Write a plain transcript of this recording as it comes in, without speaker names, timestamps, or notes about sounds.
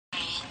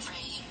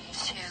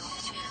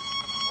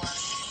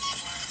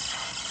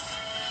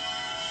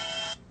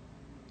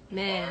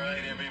Man. All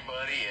right,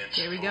 everybody, it's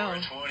Here we go. 4:20.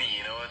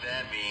 You know what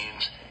that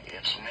means?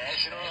 It's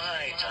National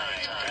High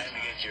Time. Time to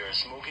get your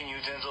smoking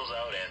utensils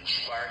out and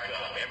spark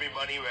up.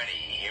 Everybody ready?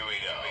 Here we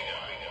go.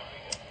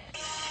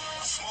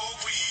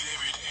 Smoke weed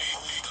every day.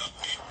 Wake up,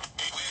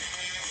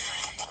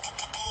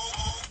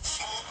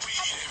 smoke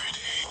weed every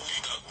day.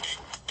 Wake up,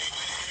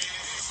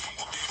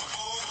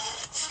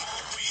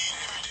 smoke weed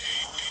every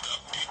day. Wake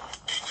up,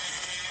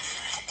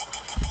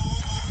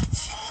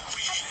 smoke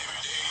weed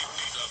every day.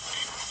 Wake up,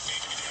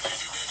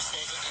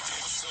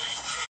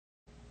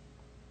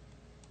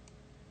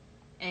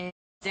 And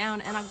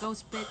down, and I go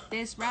spit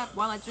this rap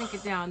while I drink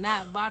it down.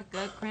 That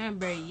vodka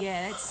cranberry,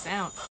 yeah, that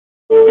sound.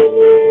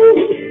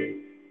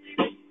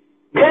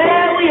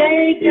 Yeah, we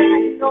ain't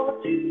got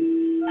no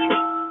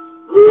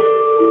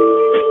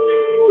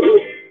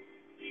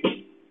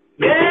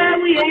Yeah,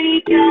 we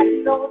ain't got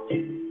no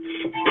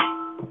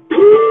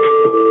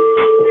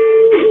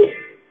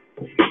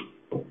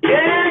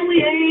Yeah,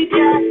 we ain't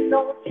got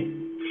no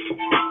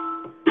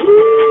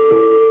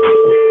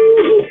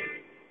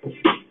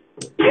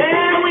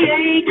Yeah, we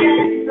ain't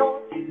got no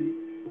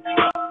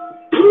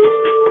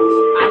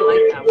I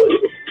like that one.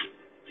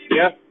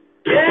 Yeah.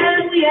 Yeah,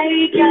 we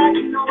ain't got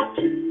no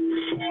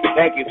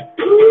Thank you.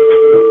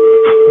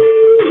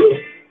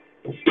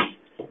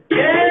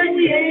 Yeah,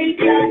 we ain't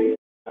got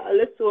I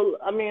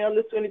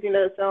listen to anything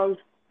that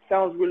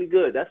sounds really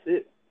good. That's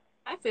it.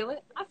 I feel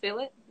it. I feel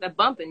it. That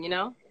bumping, you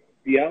know?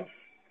 Yeah.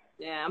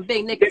 Yeah, I'm a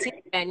big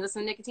Nicotino fan. You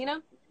listen to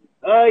Nicotino?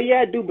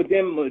 Yeah, I do. But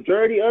then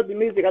majority of the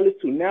music I listen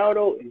to now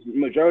though is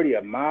majority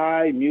of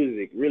my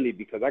music really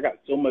because I got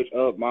so much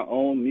of my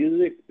own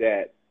music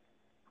that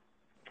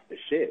the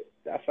shit.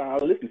 That's how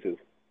I listen to.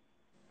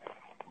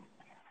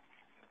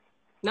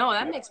 No,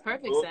 that makes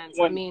perfect sense.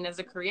 I mean, as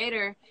a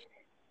creator, it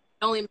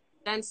only makes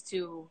sense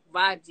to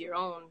vibe to your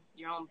own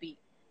beat.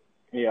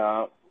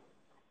 Yeah.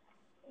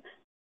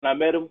 When I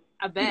met him,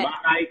 I bet. my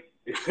height.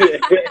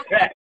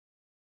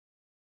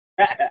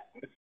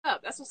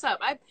 That's what's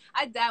up.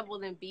 I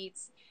dabbled in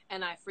beats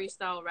and I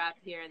freestyle rap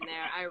here and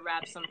there. I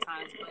rap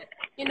sometimes, but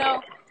you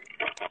know,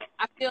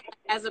 I feel like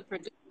as a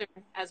producer,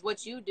 as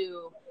what you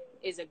do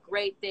is a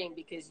great thing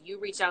because you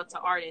reach out to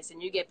artists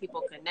and you get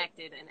people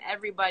connected and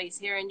everybody's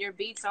hearing your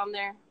beats on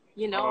their,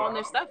 you know, on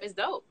their stuff. It's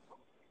dope.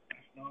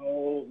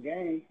 No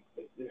game.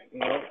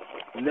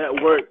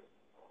 Network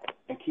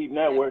and keep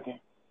networking.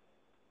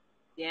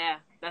 Yeah,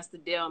 that's the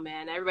deal,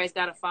 man. Everybody's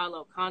got to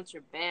follow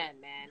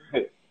Contraband,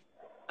 man.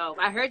 Oh,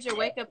 I heard your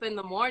Wake Up in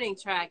the Morning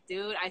track,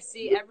 dude. I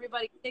see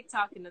everybody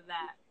TikToking to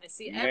that. I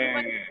see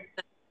everybody.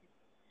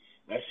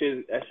 Man. That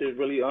shit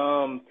really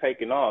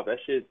taking off. That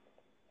shit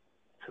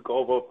took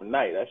over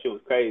overnight. That shit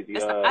was crazy.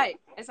 It's a hype.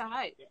 It's a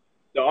hype.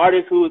 The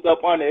artist who was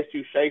up on it,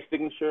 it's Shay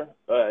Signature.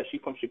 She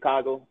from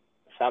Chicago.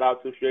 Shout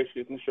out to Shay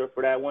Signature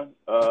for that one.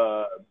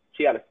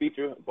 She had a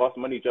feature, Boss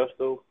Money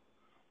Justo,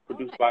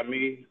 produced by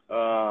me.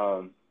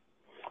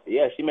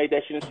 Yeah, she made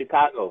that shit in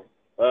Chicago.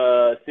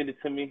 Sent it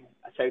to me.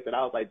 I checked it out.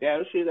 I was like, damn,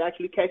 this shit is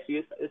actually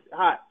catchy. It's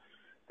hot.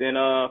 Then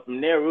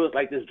from there, it was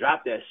like, just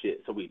drop that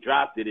shit. So we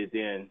dropped it, and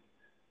then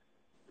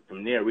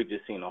from there, we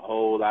just seen a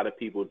whole lot of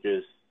people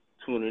just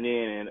tuning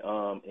in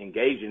and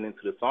engaging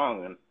into the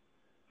song. And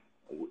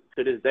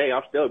to this day,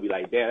 I'll still be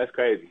like, damn, that's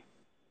crazy.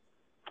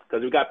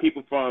 Because we got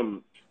people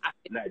from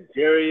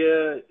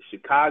Nigeria,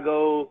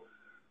 Chicago,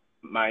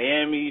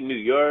 Miami, New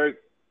York,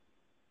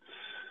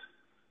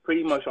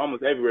 pretty much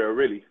almost everywhere,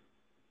 really.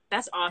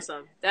 That's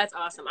awesome. That's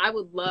awesome. I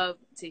would love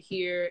to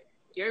hear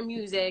your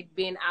music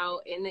being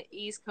out in the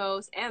East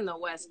Coast and the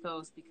West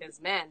Coast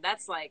because, man,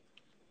 that's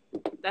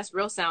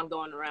real sound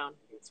going around.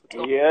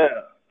 Yeah.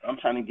 I'm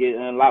trying to get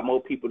a lot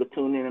more people to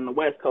tune in the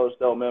West Coast,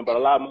 though, man. But a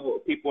lot more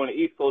people on the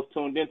East Coast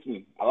tuned into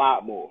me. A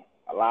lot more.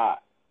 A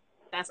lot.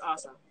 That's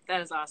awesome. That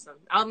is awesome.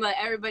 I'll let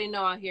everybody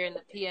know out here in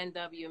the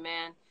PNW,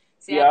 man.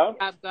 See, yeah.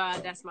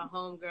 God, that's my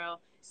homegirl.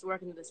 She's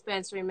working in the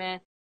dispensary,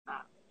 man.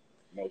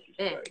 Most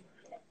respect.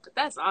 But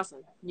that's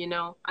awesome. You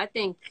know, I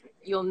think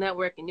you'll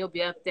network and you'll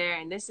be up there.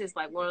 And this is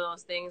like one of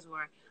those things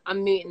where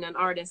I'm meeting an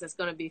artist that's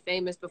going to be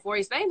famous before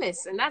he's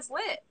famous. And that's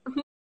lit.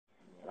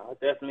 I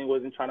definitely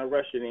wasn't trying to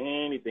rush it in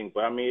anything.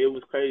 But, I mean, it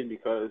was crazy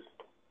because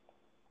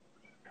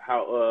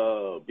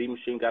how B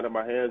Machine got in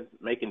my hands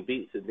making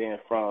beats. And then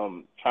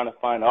from trying to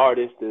find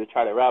artists to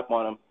try to rap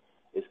on them,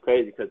 it's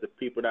crazy because the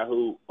people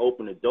who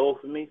opened the door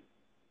for me,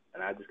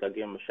 and I just got to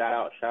give him a shout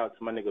out. Shout out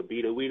to my nigga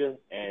Beta Weeda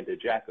and the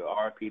Jacker,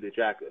 R.I.P. the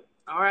Jacker.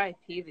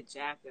 R.I.P. the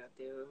Jacker,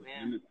 dude,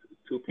 man.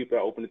 Two people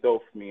that opened the door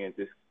for me and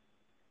just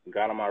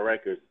got on my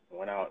records and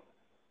went out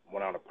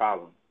a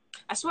problem.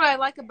 That's what I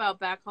like about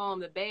back home.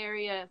 The Bay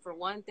Area, for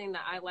one thing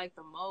that I like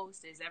the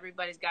most is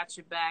everybody's got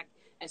your back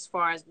as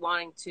far as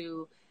wanting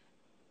to,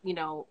 you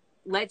know,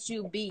 let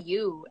you be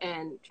you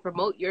and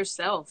promote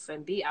yourself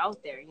and be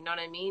out there. You know what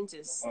I mean?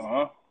 Just,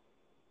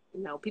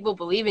 you know, people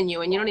believe in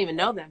you and you don't even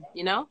know them,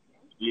 you know?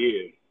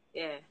 Yeah.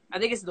 Yeah. I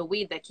think it's the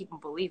weed that keep them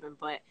believing.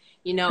 But,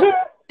 you know,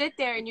 sit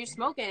there and you're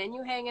smoking and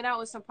you hanging out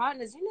with some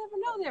partners. You never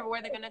know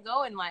where they're going to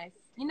go in life.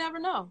 You never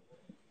know.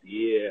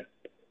 Yeah.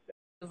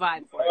 The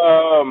vibe for it.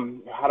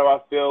 How do I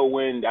feel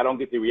when I don't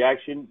get the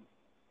reaction?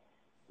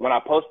 when I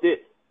post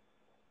it,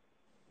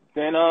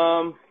 then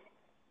I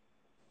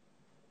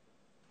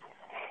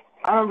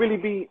don't really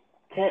be.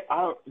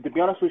 To be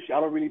honest with you, I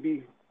don't really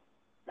be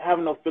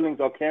having no feelings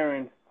or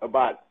caring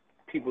about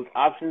people's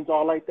options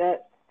all like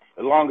that.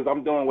 As long as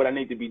I'm doing what I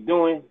need to be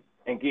doing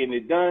and getting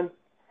it done,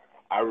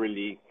 I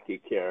really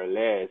could care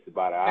less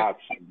about an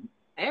option.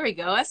 There we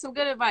go. That's some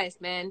good advice,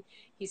 man.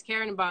 He's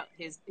caring about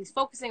he's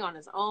focusing on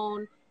his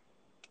own,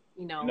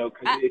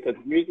 because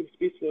music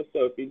speaks for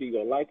itself. Either you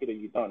gonna like it or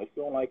you don't. If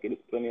you don't like it, there's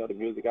plenty of other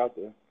music out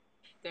there.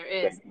 There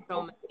is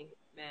so many,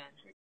 man.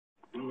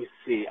 Let me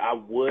see. I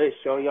would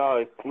show y'all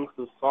an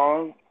exclusive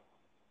song,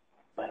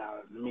 but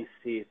let me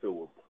see if it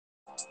will.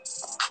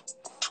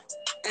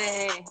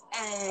 Hey.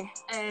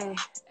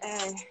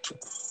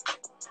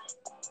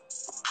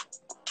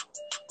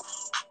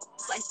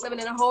 It's like living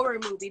in a horror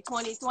movie,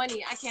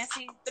 2020. I can't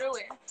see through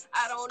it.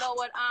 I don't know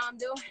what I'm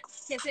doing.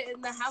 Can't sit in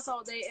the house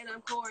all day and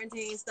I'm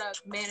quarantined stuck.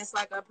 Man, it's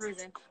like a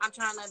prison. I'm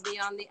trying to be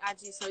on the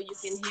IG so you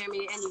can hear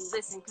me and you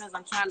listen, because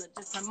I'm trying to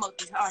just promote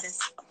these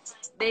artists.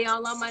 They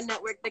all on my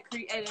network. They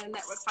created a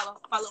network.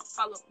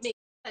 Follow me.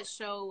 That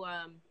show,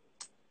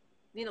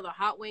 the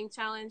Hot Wing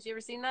Challenge. You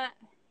ever seen that?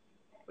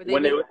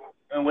 When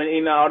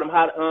eating all them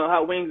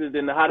hot wings is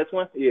in the hottest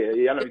one? Yeah, I know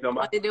what you're talking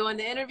about. They're doing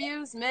the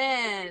interviews?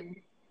 Man,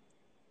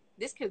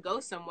 this could go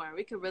somewhere.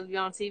 We could really be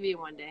on TV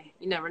one day.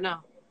 You never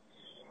know.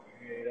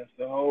 Yeah, that's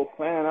the whole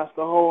plan. That's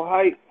the whole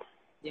hype.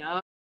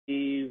 Yup.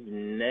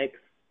 Next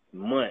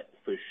month,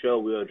 for sure,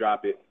 we'll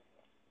drop it.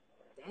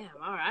 Damn,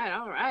 all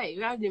right. You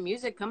got new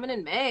music coming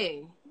in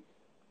May.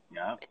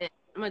 Yeah.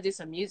 I'm going to do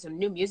some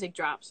new music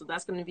drops, so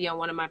that's going to be on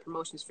one of my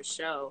promotions for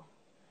sure.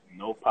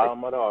 No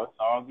problem at all. It's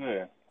all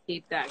good.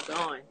 Keep that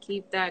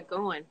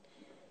going.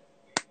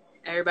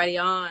 Everybody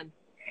on.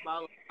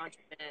 Follow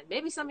Contraband.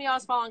 Maybe some of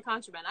y'all's following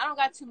Contraband. I don't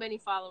got too many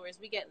followers.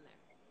 We getting there.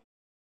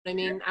 I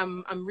mean,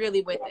 I'm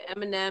really with it.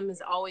 Eminem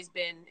has always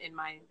been in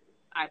my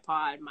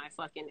iPod, my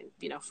fucking,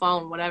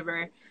 phone,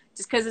 whatever.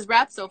 Just because his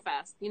rap's so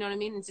fast. You know what I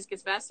mean? It just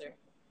gets faster.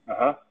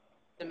 Uh-huh.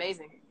 It's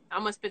amazing.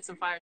 I'm going to spit some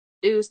fire.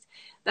 Produced.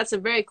 That's a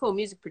very cool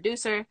music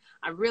producer.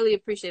 I really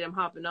appreciate him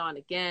hopping on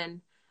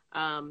again.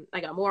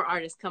 I got more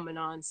artists coming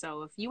on.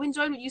 So if you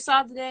enjoyed what you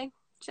saw today,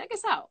 check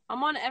us out.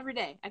 I'm on it every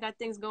day. I got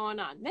things going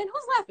on. Man,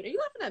 who's laughing? Are you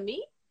laughing at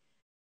me?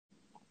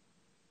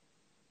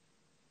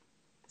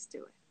 Let's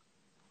do it.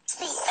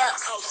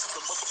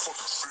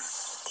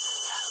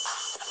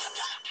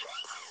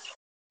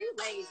 You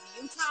lazy.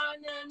 You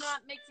trying to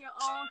not make your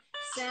own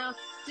sound.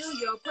 Do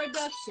your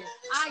production.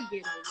 I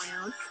get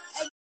around.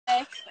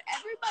 But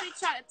everybody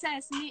try to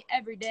test me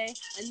every day.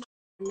 And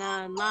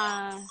none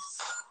lies.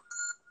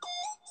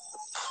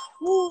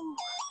 Woo.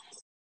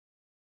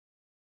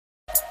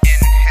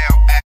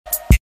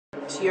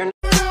 You're